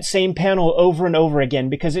read that same panel over and over again,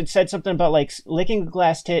 because it said something about like licking a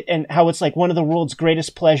glass tit and how it's like one of the world's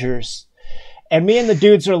greatest pleasures. And me and the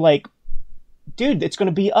dudes are like, dude, it's going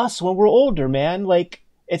to be us when we're older, man. Like,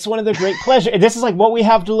 it's one of the great pleasures. This is like what we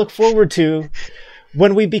have to look forward to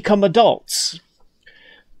when we become adults.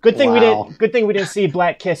 Good thing Wow. we didn't see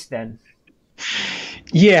Black Kiss then.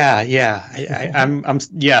 Yeah. I'm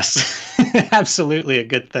yes, absolutely a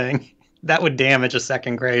good thing. That would damage a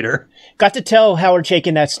second grader. Got to tell Howard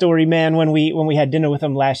Chaykin that story, man, when we had dinner with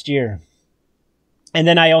him last year. And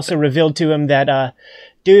then I also revealed to him that,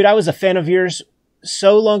 dude, I was a fan of yours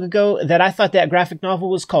so long ago that I thought that graphic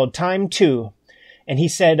novel was called Time 2. And he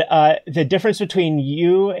said, the difference between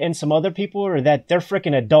you and some other people are that they're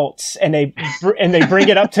freaking adults, and they bring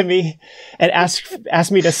it up to me and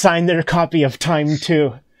ask me to sign their copy of Time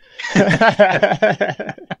 2.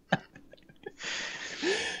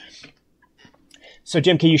 So,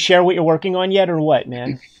 Jim, can you share what you're working on yet, or what,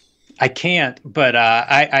 man? I can't, but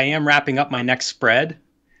I am wrapping up my next spread,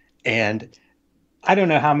 and I don't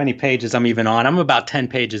know how many pages I'm even on. I'm about 10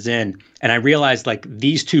 pages in, and I realized like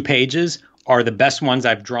these 2 pages are the best ones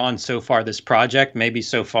I've drawn so far this project, maybe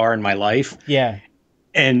so far in my life. Yeah.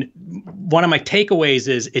 And one of my takeaways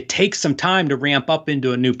is it takes some time to ramp up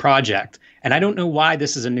into a new project. And I don't know why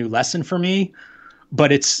this is a new lesson for me,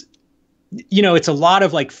 but it's a lot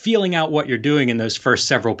of like feeling out what you're doing in those first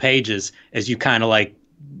several pages as you kind of like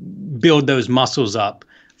build those muscles up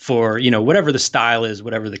for, whatever the style is,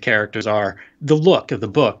 whatever the characters are, the look of the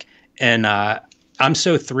book. And I'm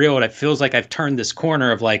so thrilled. It feels like I've turned this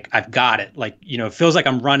corner of like, I've got it. Like, it feels like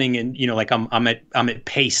I'm running and, like I'm at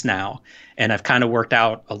pace now. And I've kind of worked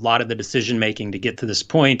out a lot of the decision making to get to this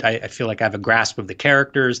point. I feel like I have a grasp of the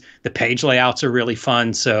characters. The page layouts are really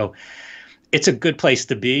fun. So it's a good place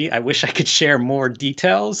to be. I wish I could share more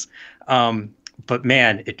details. But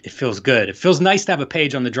man, it feels good. It feels nice to have a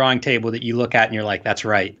page on the drawing table that you look at and you're like, that's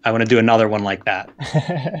right. I want to do another one like that.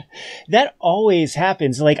 That always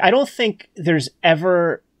happens. Like, I don't think there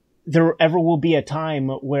ever will be a time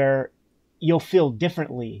where you'll feel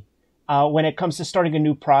differently. When it comes to starting a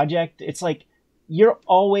new project, it's like you're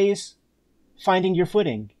always finding your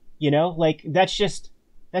footing, like that's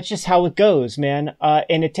just how it goes, man.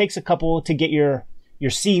 And it takes a couple to get your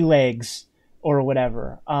sea legs or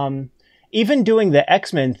whatever. Even doing the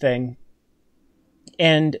X-Men thing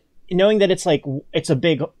and knowing that it's like, it's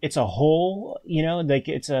a whole, like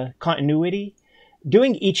it's a continuity.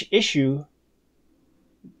 Doing each issue,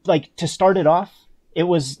 like to start it off, it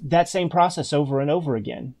was that same process over and over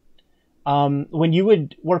again. When you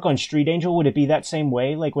would work on Street Angel, would it be that same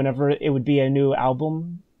way? Like whenever it would be a new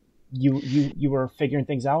album, you were figuring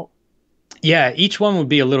things out? Yeah, each one would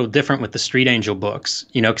be a little different with the Street Angel books,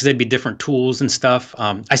 because they'd be different tools and stuff.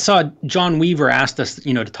 I saw John Weaver asked us,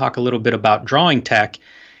 to talk a little bit about drawing tech.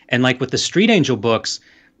 And like with the Street Angel books,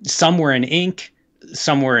 some were in ink,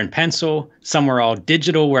 some were in pencil, some were all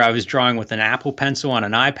digital where I was drawing with an Apple Pencil on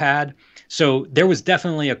an iPad. So there was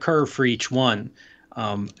definitely a curve for each one.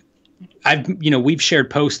 We've shared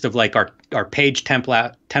posts of like our page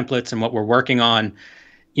templates and what we're working on.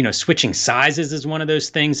 Switching sizes is one of those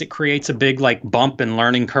things that creates a big like bump and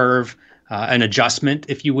learning curve, an adjustment,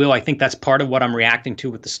 if you will. I think that's part of what I'm reacting to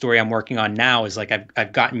with the story I'm working on now is like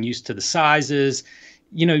I've gotten used to the sizes.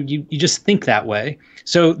 You just think that way.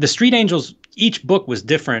 So the Street Angels, each book was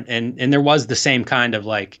different, and there was the same kind of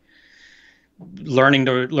like learning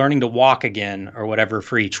to walk again or whatever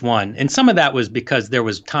for each one. And some of that was because there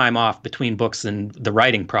was time off between books and the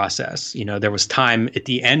writing process. There was time at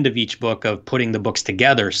the end of each book of putting the books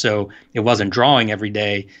together. So it wasn't drawing every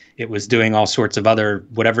day. It was doing all sorts of other,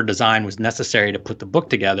 whatever design was necessary to put the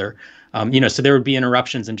book together. So there would be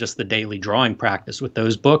interruptions in just the daily drawing practice with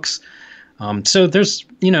those books. So there's,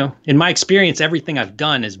 in my experience, everything I've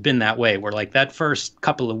done has been that way, where like that first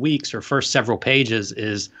couple of weeks or first several pages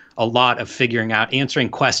is a lot of figuring out, answering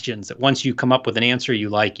questions that once you come up with an answer you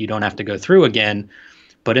like, you don't have to go through again.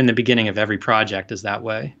 But in the beginning of every project is that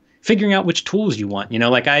way. Figuring out which tools you want,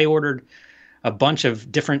 like I ordered a bunch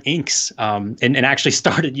of different inks and actually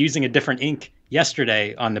started using a different ink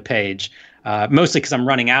yesterday on the page, mostly because I'm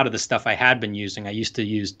running out of the stuff I had been using. I used to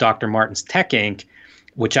use Dr. Martin's Tech ink,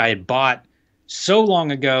 which I had bought so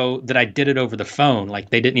long ago that I did it over the phone. Like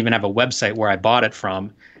they didn't even have a website where I bought it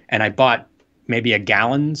from. And I bought maybe a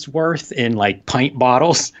gallon's worth in like pint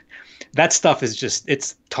bottles. That stuff is just,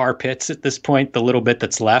 it's tar pits at this point. The little bit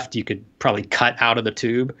that's left, you could probably cut out of the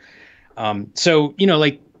tube. So,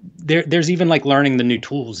 like there's even like learning the new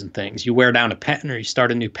tools and things. You wear down a pen or you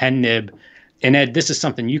start a new pen nib. And Ed, this is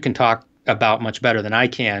something you can talk about much better than I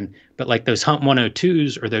can. But like those Hunt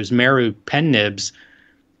 102s or those Meru pen nibs,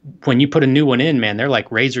 when you put a new one in, man, they're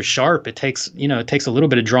like razor sharp. It takes a little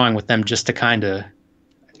bit of drawing with them just to kind of,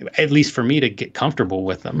 at least for me, to get comfortable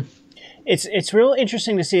with them. It's real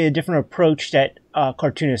interesting to see a different approach that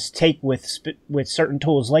cartoonists take with certain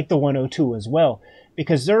tools like the 102 as well,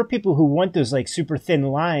 because there are people who want those like super thin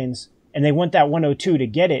lines and they want that 102 to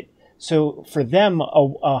get it. So for them,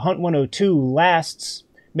 a Hunt 102 lasts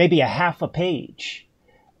maybe a half a page,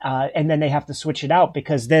 and then they have to switch it out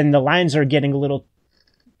because then the lines are getting a little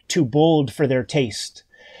too bold for their taste.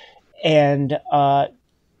 And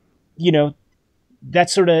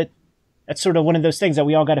that's sort of one of those things that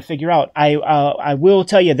we all got to figure out. I will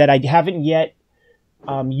tell you that I haven't yet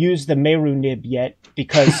used the Meru nib yet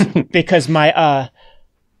because my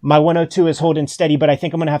 102 is holding steady, but I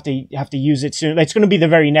think I'm gonna have to use it soon. It's gonna be the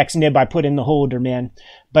very next nib I put in the holder, man.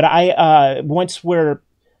 But once we're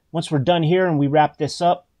done here and we wrap this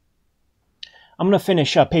up, I'm gonna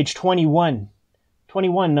finish page 21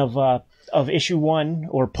 of issue 1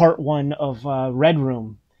 or part 1 of Red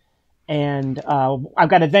Room. And I've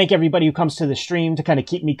got to thank everybody who comes to the stream to kind of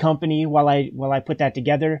keep me company while I put that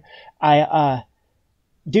together.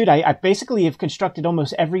 Dude, I basically have constructed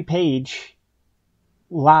almost every page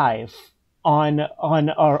live on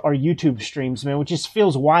our YouTube streams, man, which just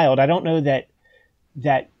feels wild. I don't know that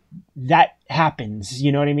happens.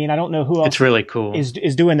 You know what I mean? I don't know who else It's really cool. is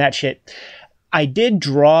doing that shit. I did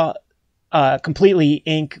draw completely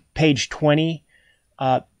ink page 20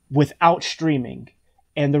 without streaming.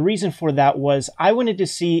 And the reason for that was I wanted to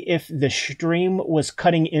see if the stream was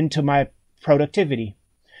cutting into my productivity.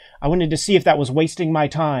 I wanted to see if that was wasting my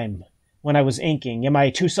time when I was inking. Am I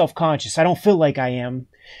too self-conscious? I don't feel like I am.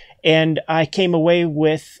 And I came away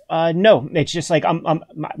with, no, it's just like,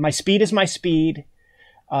 my speed is my speed.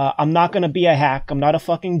 I'm not going to be a hack. I'm not a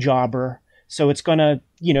fucking jobber. So it's going to,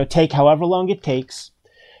 take however long it takes.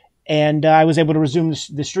 And I was able to resume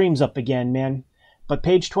the streams up again, man. But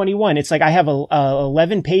page 21, it's like I have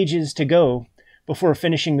 11 pages to go before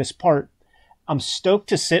finishing this part. I'm stoked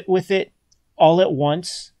to sit with it all at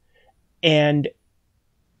once and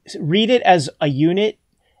read it as a unit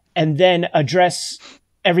and then address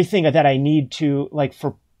everything that I need to, like,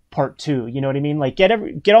 for part 2. You know what I mean? Like, get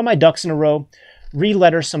all my ducks in a row,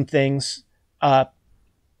 re-letter some things,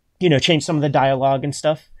 change some of the dialogue and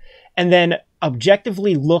stuff, and then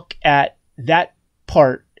objectively look at that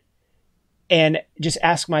part and just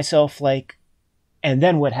ask myself, like, and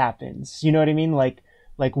then what happens? You know what I mean? Like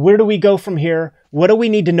where do we go from here? What do we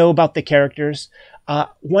need to know about the characters?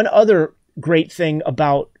 One other great thing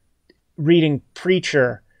about reading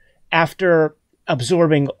Preacher, after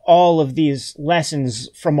absorbing all of these lessons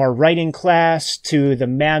from our writing class to the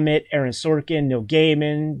Mamet, Aaron Sorkin, Neil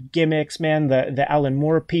Gaiman gimmicks, man, the Alan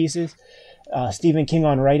Moore pieces, Stephen King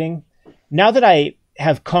on writing. Now that I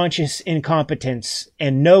have conscious incompetence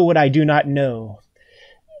and know what I do not know,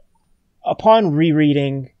 upon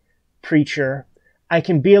rereading Preacher, I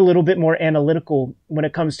can be a little bit more analytical when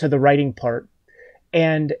it comes to the writing part.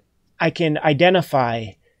 And I can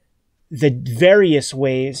identify the various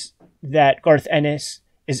ways that Garth Ennis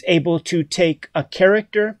is able to take a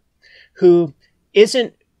character who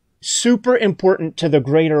isn't super important to the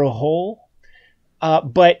greater whole,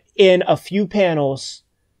 but in a few panels,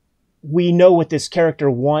 we know what this character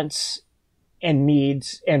wants and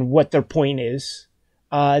needs and what their point is.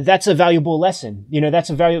 That's a valuable lesson. That's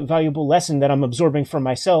a valuable lesson that I'm absorbing for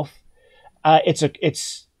myself.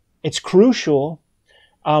 It's crucial.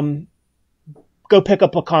 Go pick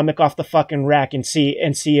up a comic off the fucking rack and see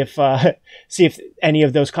if any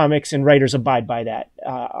of those comics and writers abide by that.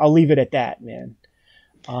 I'll leave it at that, man.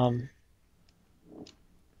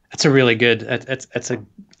 That's a really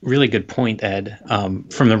good point, Ed.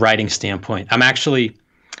 From the writing standpoint, I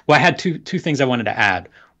had two things I wanted to add.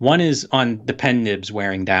 One is on the pen nibs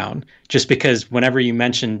wearing down, just because whenever you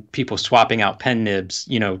mention people swapping out pen nibs,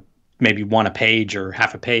 maybe one a page or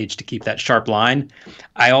half a page to keep that sharp line.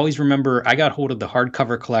 I always remember I got hold of the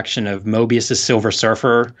hardcover collection of Mobius's Silver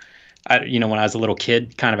Surfer, when I was a little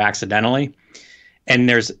kid, kind of accidentally. And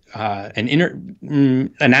there's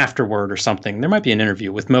an afterword or something. There might be an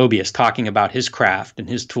interview with Mobius talking about his craft and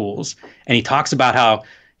his tools. And he talks about how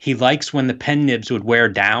he likes when the pen nibs would wear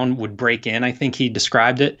down, would break in, I think he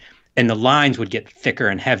described it, and the lines would get thicker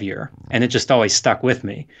and heavier. And it just always stuck with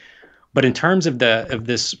me. But in terms of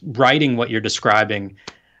this writing, what you're describing,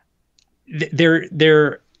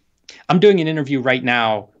 I'm doing an interview right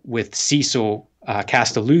now with Cecil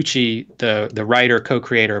Castellucci, the writer,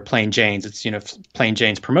 co-creator of Plain Jane's. It's Plain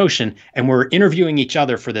Jane's promotion, and we're interviewing each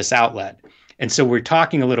other for this outlet. And so we're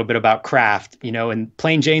talking a little bit about craft, and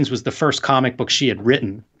Plain Jane's was the first comic book she had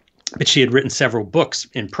written, but she had written several books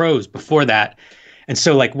in prose before that. And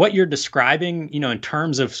so, like, what you're describing, in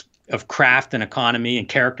terms of craft and economy and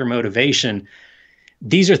character motivation,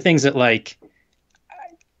 these are things that, like,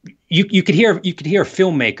 you could hear a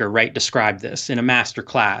filmmaker, right, describe this in a master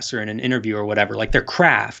class or in an interview or whatever, like their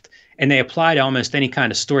craft, and they apply to almost any kind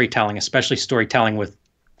of storytelling, especially storytelling with,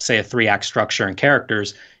 say, a 3-act structure and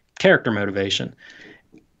character motivation.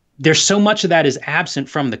 There's so much of that is absent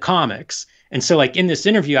from the comics. And so, like, in this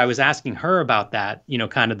interview, I was asking her about that,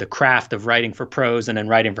 kind of the craft of writing for prose and then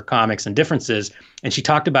writing for comics and differences. And she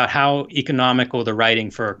talked about how economical the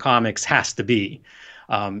writing for comics has to be.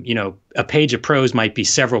 A page of prose might be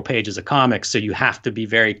several pages of comics, so you have to be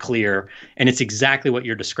very clear. And it's exactly what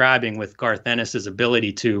you're describing with Garth Ennis's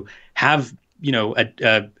ability to have,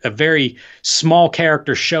 a very small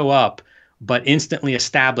character show up, but instantly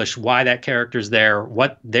establish why that character's there,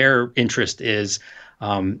 what their interest is.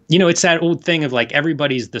 It's that old thing of, like,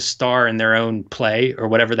 everybody's the star in their own play or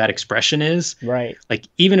whatever that expression is. Right. Like,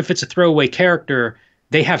 even if it's a throwaway character,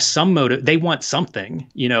 they have some motive. They want something,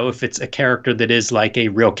 if it's a character that is like a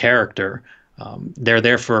real character, they're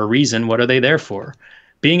there for a reason. What are they there for?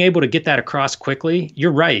 Being able to get that across quickly,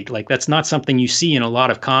 you're right. Like that's not something you see in a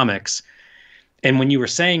lot of comics. And when you were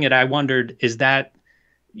saying it, I wondered, is that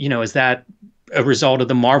a result of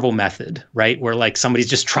the Marvel method, right? Where like somebody's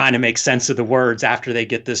just trying to make sense of the words after they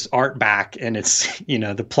get this art back, and it's,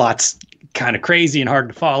 the plot's kind of crazy and hard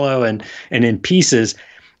to follow and in pieces.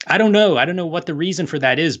 I don't know. I don't know what the reason for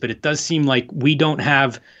that is, but it does seem like we don't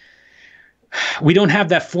have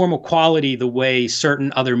that formal quality the way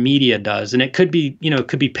certain other media does. And it could be, it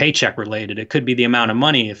could be paycheck related. It could be the amount of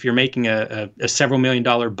money. If you're making a several $1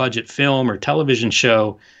 million budget film or television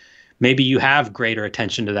show, maybe you have greater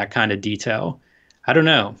attention to that kind of detail. I don't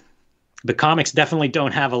know. The comics definitely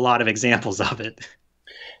don't have a lot of examples of it.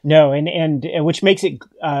 No, and which makes it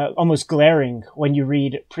almost glaring when you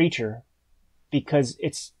read Preacher, because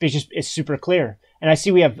it's super clear. And I see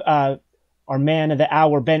we have our man of the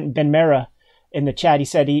hour, Ben Mera, in the chat. He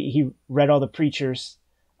said he read all the Preachers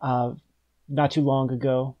not too long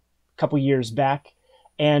ago, a couple years back.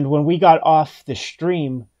 And when we got off the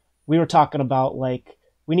stream, we were talking about like,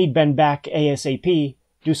 we need Ben back ASAP,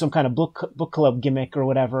 do some kind of book club gimmick or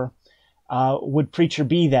whatever. Would Preacher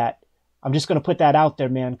be that? I'm just going to put that out there,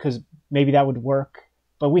 man, because maybe that would work.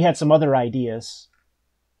 But we had some other ideas.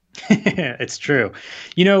 It's true.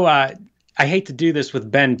 I hate to do this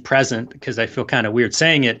with Ben present because I feel kind of weird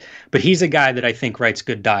saying it, but he's a guy that I think writes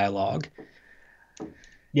good dialogue.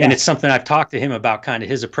 Yeah. And it's something I've talked to him about, kind of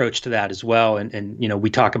his approach to that as well. And we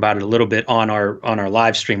talk about it a little bit on our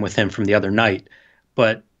live stream with him from the other night.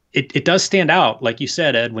 But it does stand out, like you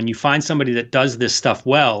said, Ed, when you find somebody that does this stuff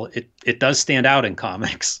well, it does stand out in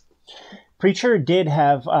comics. Preacher did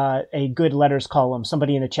have a good letters column.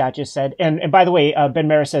 Somebody in the chat just said, and by the way, Ben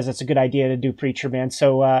Mara says it's a good idea to do Preacher, man.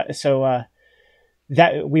 So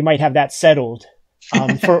that we might have that settled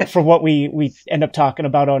for what we end up talking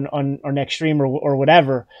about on our next stream or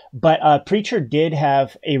whatever. But Preacher did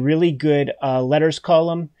have a really good letters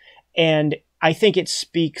column, and I think it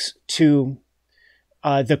speaks to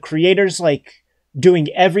the creators like doing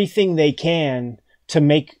everything they can to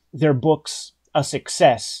make their books a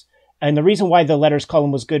success. And the reason why the letters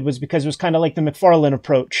column was good was because it was kind of like the McFarlane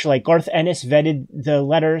approach. Like Garth Ennis vetted the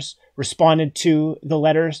letters, responded to the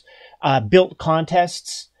letters, built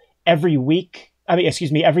contests every month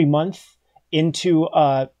into,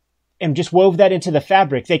 and just wove that into the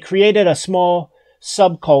fabric. They created a small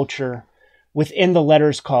subculture within the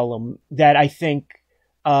letters column that I think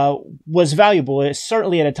was valuable. It's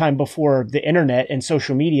certainly at a time before the internet and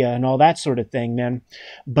social media and all that sort of thing, man.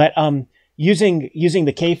 But using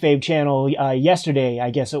the Kayfabe channel yesterday, I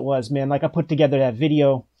guess it was, man. Like I put together that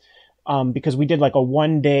video because we did like a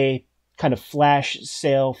 1-day kind of flash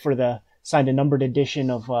sale for the signed and numbered edition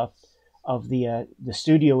of the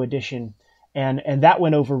studio edition, and that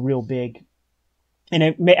went over real big, and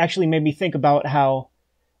it actually made me think about how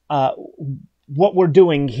what we're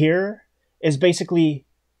doing here is basically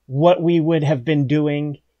what we would have been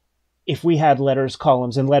doing if we had letters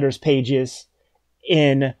columns and letters pages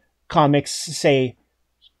in comics, say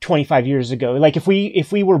 25 years ago. Like if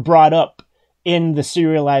we were brought up in the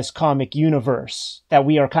serialized comic universe that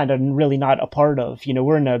we are kind of really not a part of,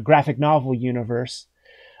 we're in a graphic novel universe.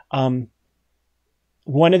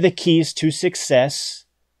 One of the keys to success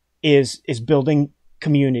is building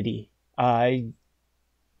community. And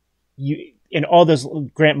all those,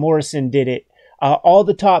 Grant Morrison did it. All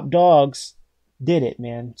the top dogs did it,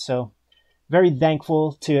 man. So very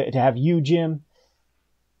thankful to have you, Jim,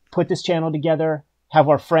 put this channel together, have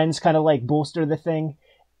our friends kind of like bolster the thing,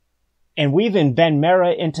 and weaving Ben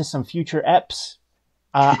Mara into some future eps.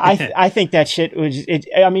 I think that shit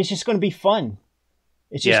it's just going to be fun.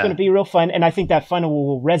 It's just going to be real fun, and I think that fun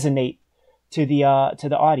will resonate to the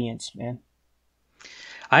audience, man.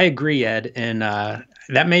 I agree, Ed, and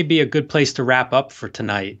that may be a good place to wrap up for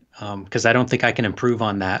tonight, because I don't think I can improve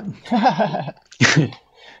on that.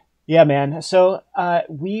 Yeah, man. So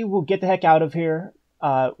we will get the heck out of here.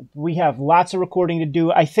 We have lots of recording to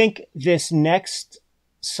do. I think this next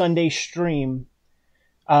Sunday stream,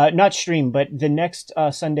 not stream, but the next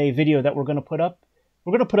Sunday video that we're going to put up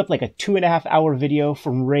like a 2.5 hour video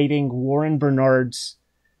from rating Warren Bernard's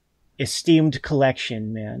esteemed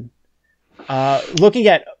collection, man. Looking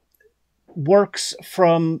at works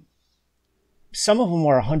from, some of them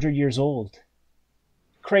are 100 years old.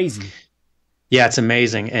 Crazy. Yeah, it's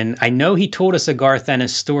amazing. And I know he told us a Garth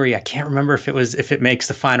Ennis story. I can't remember if it makes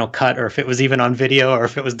the final cut or if it was even on video or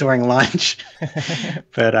if it was during lunch.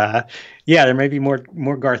 But yeah, there may be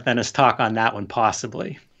more Garth Ennis talk on that one,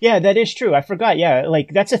 possibly. Yeah, that is true. I forgot. Yeah,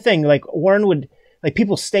 like that's a thing. Like Warren would like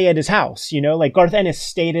people stay at his house, you know, like Garth Ennis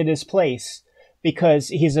stayed at his place because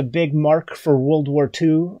he's a big mark for World War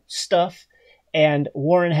II stuff. And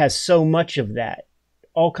Warren has so much of that,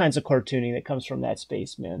 all kinds of cartooning that comes from that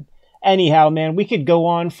space, man. Anyhow, man, we could go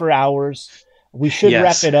on for hours. We should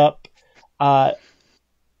Yes. wrap it up.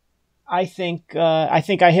 I think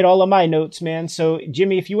I hit all of my notes, man. So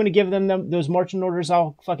Jimmy, if you want to give them those marching orders,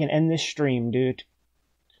 I'll fucking end this stream, dude.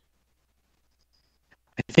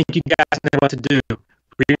 I think you guys know what to do.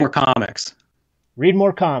 Read more comics. Read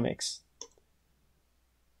more comics.